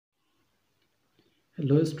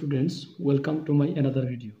Hello students, welcome to my another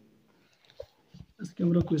video. আজকে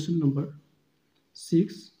আমরা question number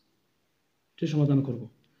 6 টি সমাধান করব।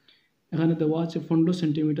 এখানে দেওয়া আছে 15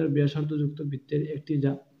 সেন্টিমিটার ব্যাসার্ধযুক্ত বৃত্তের একটি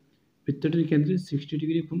যা বৃত্তটির কেন্দ্রে 60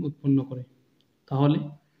 ডিগ্রি কোণ উৎপন্ন করে। তাহলে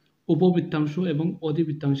উপবৃত্তাংশ এবং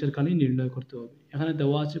অধিবৃত্তাংশের কালি নির্ণয় করতে হবে। এখানে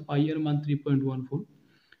দেওয়া আছে পাই এর মান 3.14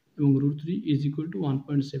 এবং √3 =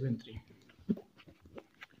 1.73।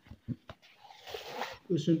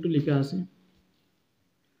 কোয়েশ্চেনটি লেখা আছে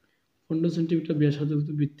 15 সেন্টিমিটার ব্যাসার্ধযুক্ত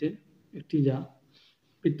বৃত্তের একটি যা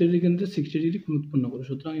বৃত্তের কেন্দ্রে 60 ডিগ্রি কোণ উৎপন্ন করে।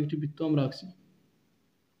 সুতরাং একটি বৃত্ত আমরা আঁকছি,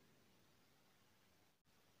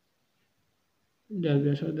 যার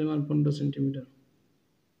ব্যাসার্ধের মান 15 সেন্টিমিটার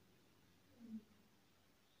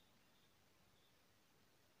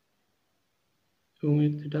এবং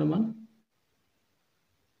এটার মান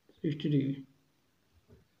 60 ডিগ্রি।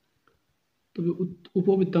 তবে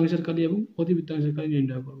উপবৃত্তাংশের কালি এবং অধিবৃত্তাংশের কালি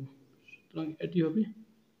নির্ণয় করব। সুতরাং এটি হবে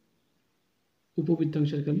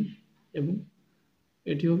উপবৃত্তাংশের কালি এবং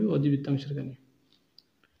এটি হবে অধিবৃত্তাংশের কালি।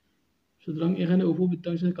 সুতরাং এখানে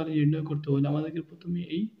উপবৃত্তাংশের কালি নির্ণয় করতে হলে আমাদেরকে প্রথমে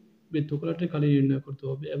এই বৃত্তকলাটির কালি নির্ণয় করতে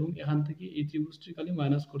হবে এবং এখান থেকে এই ত্রিভুজটির কালি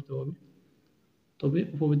মাইনাস করতে হবে, তবে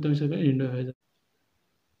উপবৃত্তাংশের কালি নির্ণয় হয়ে যাবে।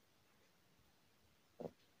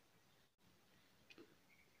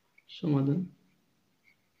 সমাধান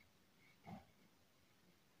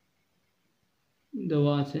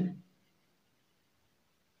দেওয়া আছে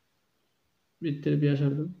বৃত্তের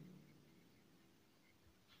ব্যাসার্ধ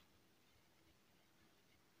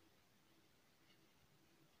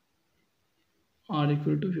r =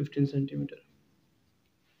 15 সেন্টিমিটার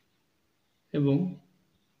এবং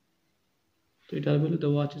এটার ভ্যালু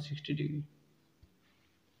দেওয়া আছে 60 ডিগ্রি।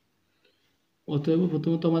 অতএব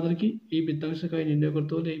প্রথমত আমাদের কি এই বৃত্তাংশের কালি নির্ণয়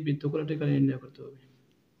করতে হলে এই বৃত্তকলাটির কালি নির্ণয় করতে হবে।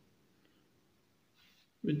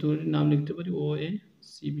 বৃত্তকলাটির নাম লিখতে পারি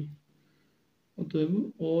OACB। অতএব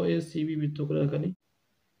OACB বৃত্তকলার কালি,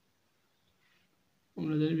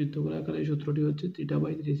 আমরা জানি বৃত্তকলার কালির সূত্রটি হচ্ছে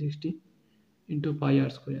θ/360 × πr²।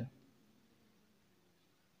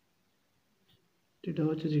 এটা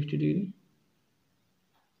হচ্ছে 60 ডিগ্রি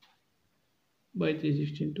বাই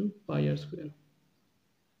 360 × πr²।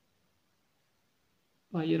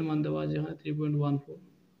 পাই এর মান দেওয়া আছে এখানে 3.14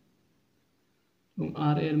 এবং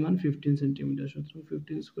আর এর মান 15 সেন্টিমিটার। সুতরাং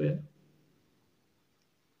 15 স্কয়ার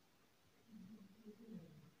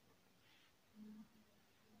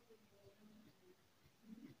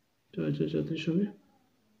তো 34 হবে,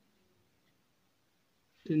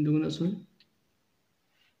 3 দুগুণা 6,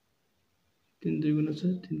 3 2 গুণা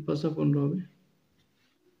 6, 3 5 15 হবে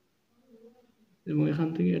এবং এখান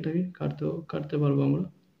থেকে এটাকে কাটতে পারবো আমরা।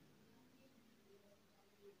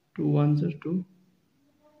 2 1 2,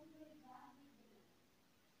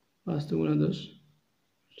 5 দুগুণা 10,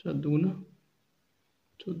 7 দুগুণা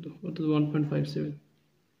 14, অর্থাৎ 1.57।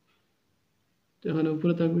 তো এখানে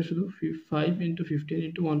উপরে থাকবে শুধু 5 × 15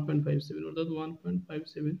 × 1.57, অর্থাৎ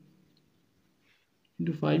 1.57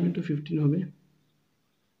 × 5 × 15 হবে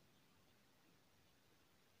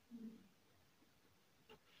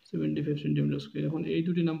 75 সেন্টিমিটার স্কয়ার। এখন এই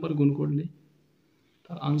দুটি নাম্বার গুণ করলে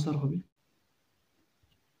তার আনসার হবে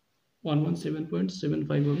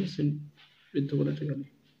 117.75 হবে বৃত্তকলাটির কালি।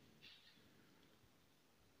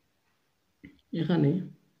 এখানে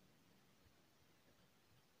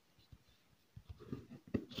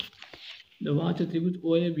দেওয়া আছে ত্রিভুজ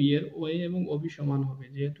OAB এর OA এবং OB সমান হবে,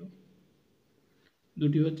 যেহেতু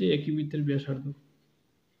দুটি হচ্ছে একই বৃত্তের ব্যাসার্ধ,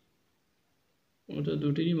 অর্থাৎ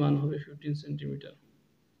দুটিরই মান হবে 15 সেন্টিমিটার।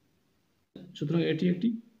 সুতরাং এটি একটি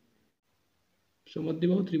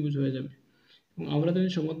সমদ্বিবাহু ত্রিভুজ হয়ে যাবে এবং আমরা জানি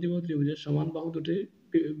সমদ্বিবাহু ত্রিভুজের সমান বাহু দুটির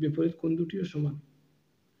বিপরীত কোণ দুটিও সমান।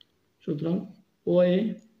 সুতরাং OA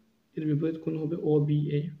এর বিপরীত কোণ হবে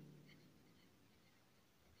OBA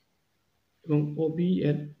এবং OB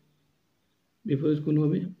এর বিপরীত কোণ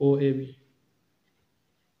হবে OAB,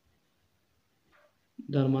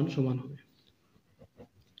 যার মান সমান হবে।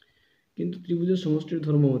 কিন্তু ত্রিভুজের সমষ্টির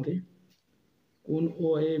ধর্ম মতে কোণ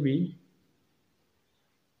OAB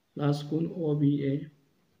প্লাস কোণ OBA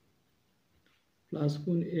প্লাস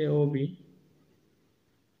কোণ AOB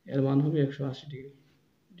এর মান হবে 180 ডিগ্রি।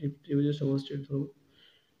 ত্রিভুজের সমষ্টির ধর্ম।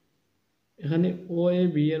 এখানে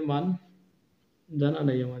OAB এর মান জানা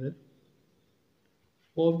নেই আমাদের।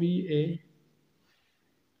 OBA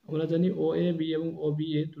আমরা জানি OAB এবং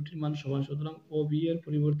OBA দুটির মান সমান, সুতরাং OB এর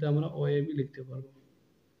পরিবর্তে আমরা OAB লিখতে পারবো।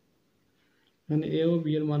 এখানে AOB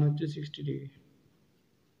এর মান হচ্ছে 60 ডিগ্রি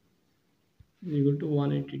 =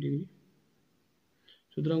 180 ডিগ্রি।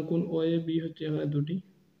 সুতরাং কোণ OAB হচ্ছে এখানে দুটি,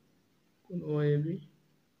 কোণ OAB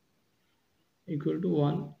 =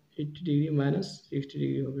 180 ডিগ্রি - 60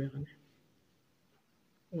 ডিগ্রি হবে এখানে,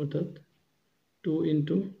 অর্থাৎ 2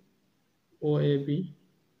 into OAB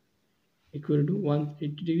equal to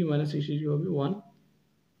 180 degree minus 60 degree হবে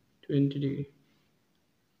 120 degree।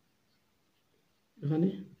 এখানে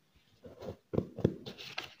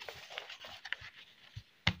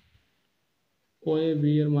OAB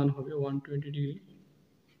এর মান হবে 120 ডিগ্রি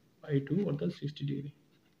বাই 2 অর্থাৎ 60 ডিগ্রি।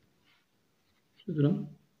 সুতরাং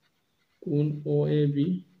কোণ OAB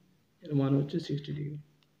এর মান হচ্ছে 60 ডিগ্রি।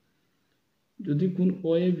 যদি কোণ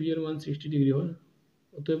OAB এর মান 60 ডিগ্রি হয়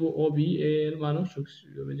অতএব OBA এর মানও 60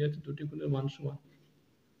 ডিগ্রি হবে, যেহেতু দুটি কোণের মান সমান।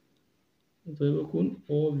 অতএব কোণ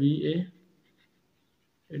OBA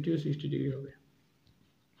এটিও 60 ডিগ্রি হবে।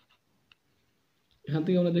 এখান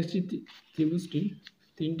থেকে আমরা দেখছি ত্রিভুজটি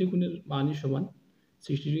তিনটি কোণের মানই সমান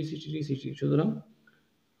 60 ডিগ্রি 60 ডিগ্রি 60 ডিগ্রি। সুতরাং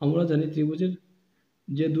আমরা জানি ত্রিভুজের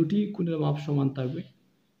যে দুটি কোণের মাপ সমান থাকবে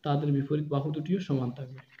তাদের বিপরীত বাহু দুটিও সমান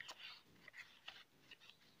থাকবে।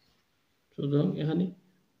 সুতরাং এখানে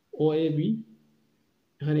OAB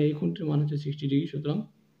এখানে এই কোণটির মান হচ্ছে 60 ডিগ্রি, সুতরাং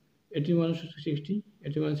এটির মান হচ্ছে 60,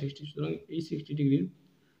 এটির মান 60। সুতরাং এই 60 ডিগ্রির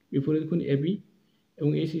বিপরীত কোণ AB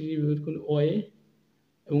এবং এই 60 ডিগ্রির বিপরীত কোণ OA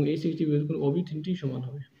এবং এই 60 ডিগ্রির বিপরীত কোণ OB তিনটিই সমান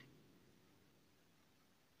হবে।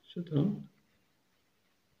 সুতরাং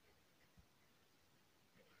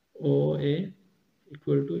OA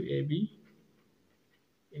equal to AB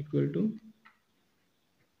equal to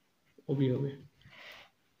OB হবে।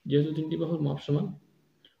 যেহেতু তিনটি বাহুর মাপ সমান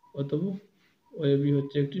অতএব OAB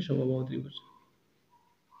হচ্ছে একটি সমবাহু ত্রিভুজ।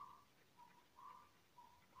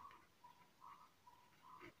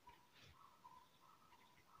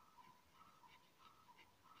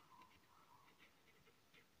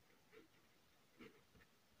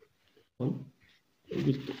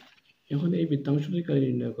 এখন এই বৃত্তাংশটির কালি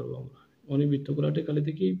নির্ণয় করবো আমরা। এই বৃত্তগুলাটির কালি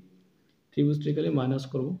থেকে ত্রিভুজটির কালি মাইনাস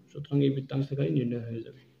করব, সুতরাং এই বৃত্তাংশের কালি নির্ণয় হয়ে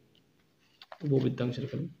যাবে। উপবৃত্তাংশের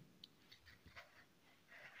কালি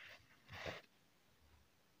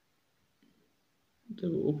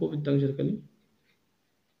উপবৃত্তাংশের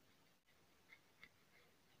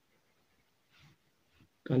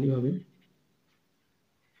কালি হবে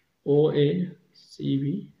OACB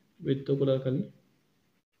বৃত্তগুলার কালি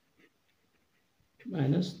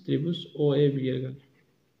মাইনাস ত্রিভুজ OAB এর কালি।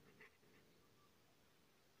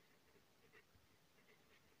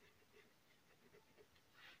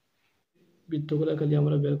 বৃত্তগুলার কালি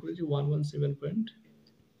আমরা বের করেছি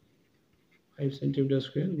 117.5 সেন্টিমিটার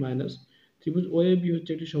স্কয়ার মাইনাস ত্রিভুজ OAB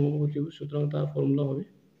হচ্ছে একটি সমবাহু ত্রিভুজ, সুতরাং তার ফর্মুলা হবে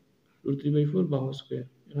 √3/4 বাহু স্কয়ার।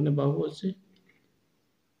 এখানে বাহু আছে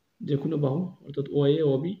যে কোনো বাহু অর্থাৎ OA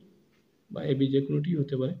OB বা AB যে কোনোটি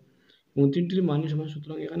হতে পারে এবং তিনটির মানই সমান,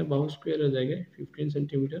 সুতরাং এখানে বাহু স্কয়ারের জায়গায় 15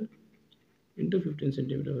 সেন্টিমিটার ইন্টু 15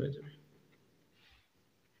 সেন্টিমিটার হয়ে যাবে।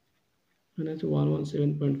 এখানে আছে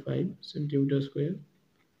 117.5 centimetre square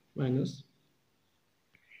minus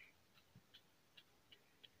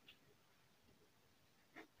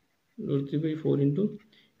 √3/4 into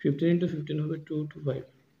 15 into 15 হবে 225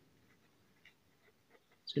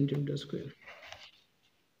 সেন্টিমিটার স্কয়ার।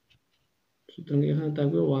 সুতরাং এখানে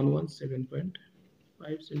থাকবে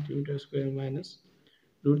 117.5 সেন্টিমিটার স্কয়ার মাইনাস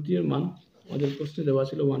 √3 এর মান আমাদের প্রশ্নে দেওয়া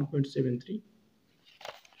ছিল 1.73,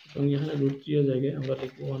 সুতরাং এখানে √3 এর জায়গায় আমরা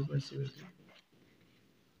লিখব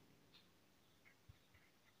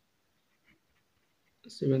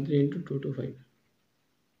 1.73 ইন্টু 225,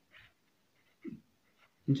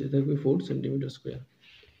 নিচে থাকবে 4 সেন্টিমিটার স্কয়ার।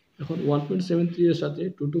 এখন 1.73 এর সাথে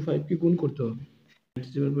 225 কে গুণ করতে হবে।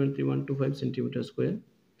 97.3125 সেন্টিমিটার স্কয়ার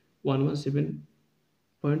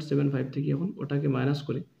 117.75 থেকে এখন ওটাকে মাইনাস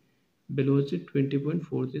করে ভ্যালু হচ্ছে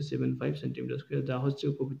 20.4375 সেন্টিমিটার স্কয়ার, যা হচ্ছে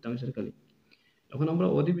উপবৃত্তাংশের কালি। এখন আমরা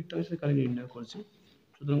অধিবৃত্তাংশের কালি নির্ণয় করছি,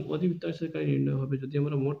 সুতরাং অধিবৃত্তাংশের কালি নির্ণয় হবে যদি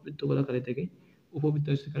আমরা মোট বৃত্তগুলার কালি থেকে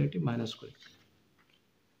উপবৃত্তাংশের কালিটি মাইনাস করি।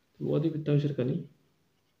 অধিবৃত্তাংশের কালি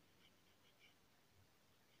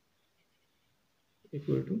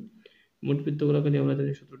ইকুয়াল টু মোট বৃত্তগুলার কালি আমরা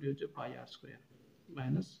জানি সূত্রটি হচ্ছে পাই r স্কয়ার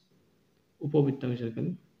মাইনাস উপবৃত্তাংশের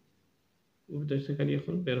কালি। উপবৃত্তাংশের কালি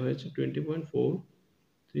এখন বের হয়েছে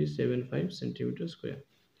 20.4375 সেন্টিমিটার স্কয়ার।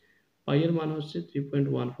 পাই এর মান হচ্ছে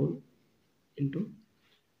 3.14 into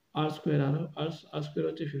r square, r square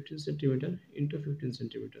হচ্ছে 15 centimetre into 15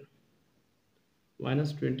 centimetre minus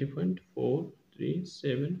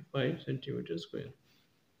 20.4375 centimetre square.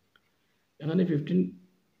 এখানে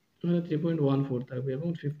 3.14 থাকবে এবং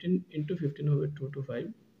 15 ইন্টু 15 হবে 225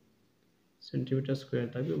 সেন্টিমিটার স্কয়ার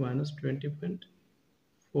থাকবে মাইনাস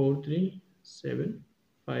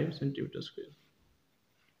 20.4375 সেন্টিমিটার স্কয়ার।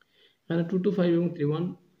 এখানে 225 এবং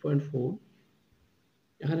 31.4,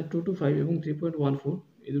 এখানে 225 এবং 3.14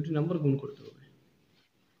 এই দুটি নাম্বার গুণ করতে হবে।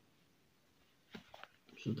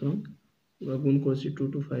 সুতরাং আমরা গুণ করছি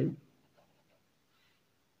 225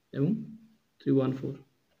 এবং 314।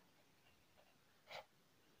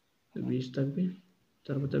 20 থাকবে,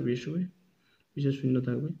 4 5 20 হবে, 20 শূন্য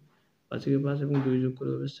থাকবে, 5 থেকে 5 এবং 2 যোগ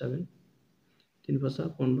করলে হবে 7, 3 5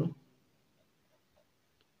 15,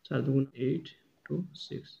 4 2 8 2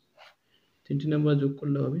 6, তিনটি নাম্বার যোগ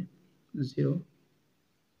করলে হবে 0,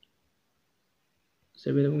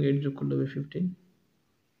 7 এবং 8 যোগ করলে হবে 15,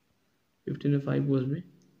 15 এ 5 বসবে,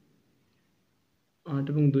 8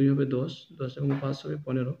 এবং 2 হবে 10, 10 এবং 5 হবে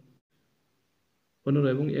 15, 15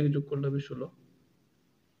 এবং 1 যোগ করলে হবে 16,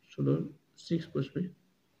 16 6 বসবে,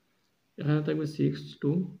 এখানে থাকবে 6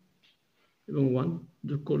 2 এবং 1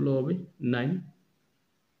 যোগ করলে হবে 9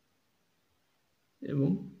 এবং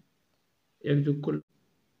 1 যোগ করলে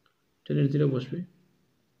 10 এর 0 বসবে,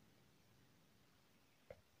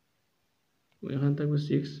 এখানে থাকবে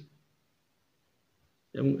 6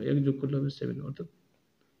 এবং 1 যোগ করলে হবে 7, অর্থাৎ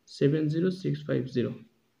 70650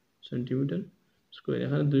 সেন্টিমিটার স্কোয়ার।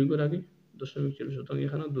 এখানে 2 ঘর আগে দশমিক ছিল, সুতরাং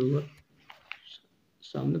এখানে 2 ঘর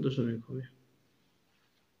সামনে দশমিক হবে।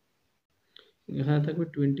 এখানে থাকবে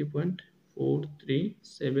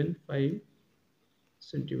 20.4375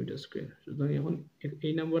 সেন্টিমিটার স্কোয়ার। সুতরাং এখন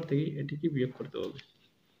এই নাম্বার থেকে এটিকে বিয়োগ করতে হবে,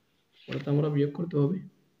 অর্থাৎ আমরা বিয়োগ করতে হবে,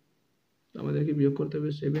 আমাদেরকে বিয়োগ করতে হবে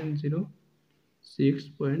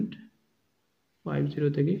 706.50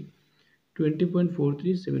 থেকে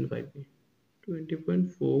 20.4375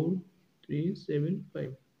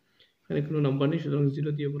 20.4375, এখানে কোনো নাম্বার নেই, সুতরাং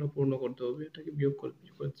 0 দিয়ে আমরা পূর্ণ করতে হবে। এটাকে বিয়োগ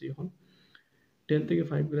করছি এখন। 10 থেকে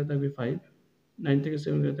 5 গেলে থাকবে 5, 9 থেকে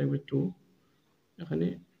 7 গেলে থাকবে 2, এখানে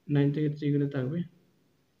 9 থেকে 3 গেলে থাকবে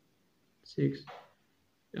 6,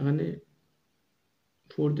 এখানে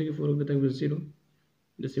 4 থেকে 4 গেলে থাকবে 0,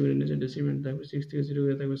 ডেসিমেলের নিচে ডেসিমেল থাকবে, 6 থেকে 0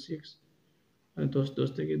 গেলে থাকবে 6, আর 10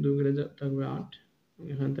 থেকে 2 গেলে থাকবে 8,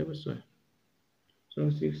 এখানে থাকবে 6, সুতরাং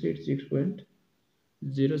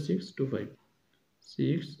 686.0625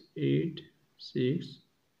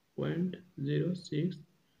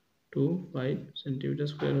 686.0625 সেন্টিমিটার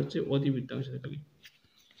স্কোয়ার হচ্ছে অধিবৃত্তাংশের কালি।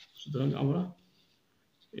 সুতরাং আমরা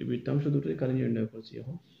এই বৃত্তাংশ দুটোই কালি নির্ণয় করছি।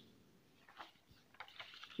 এখন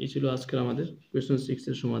এই ছিল আজকের আমাদের কোয়েশ্চন 6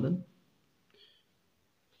 এর সমাধান।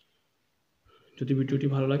 যদি ভিডিওটি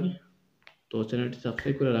ভালো লাগে তো চ্যানেলটি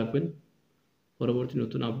সাবস্ক্রাইব করে রাখবেন পরবর্তী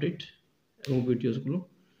নতুন আপডেট এবং ভিডিওসগুলো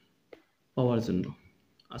পাওয়ার জন্য।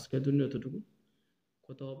 আজকের জন্য এতটুকু,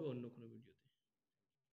 কথা হবে অন্য কোনো ভিডিও।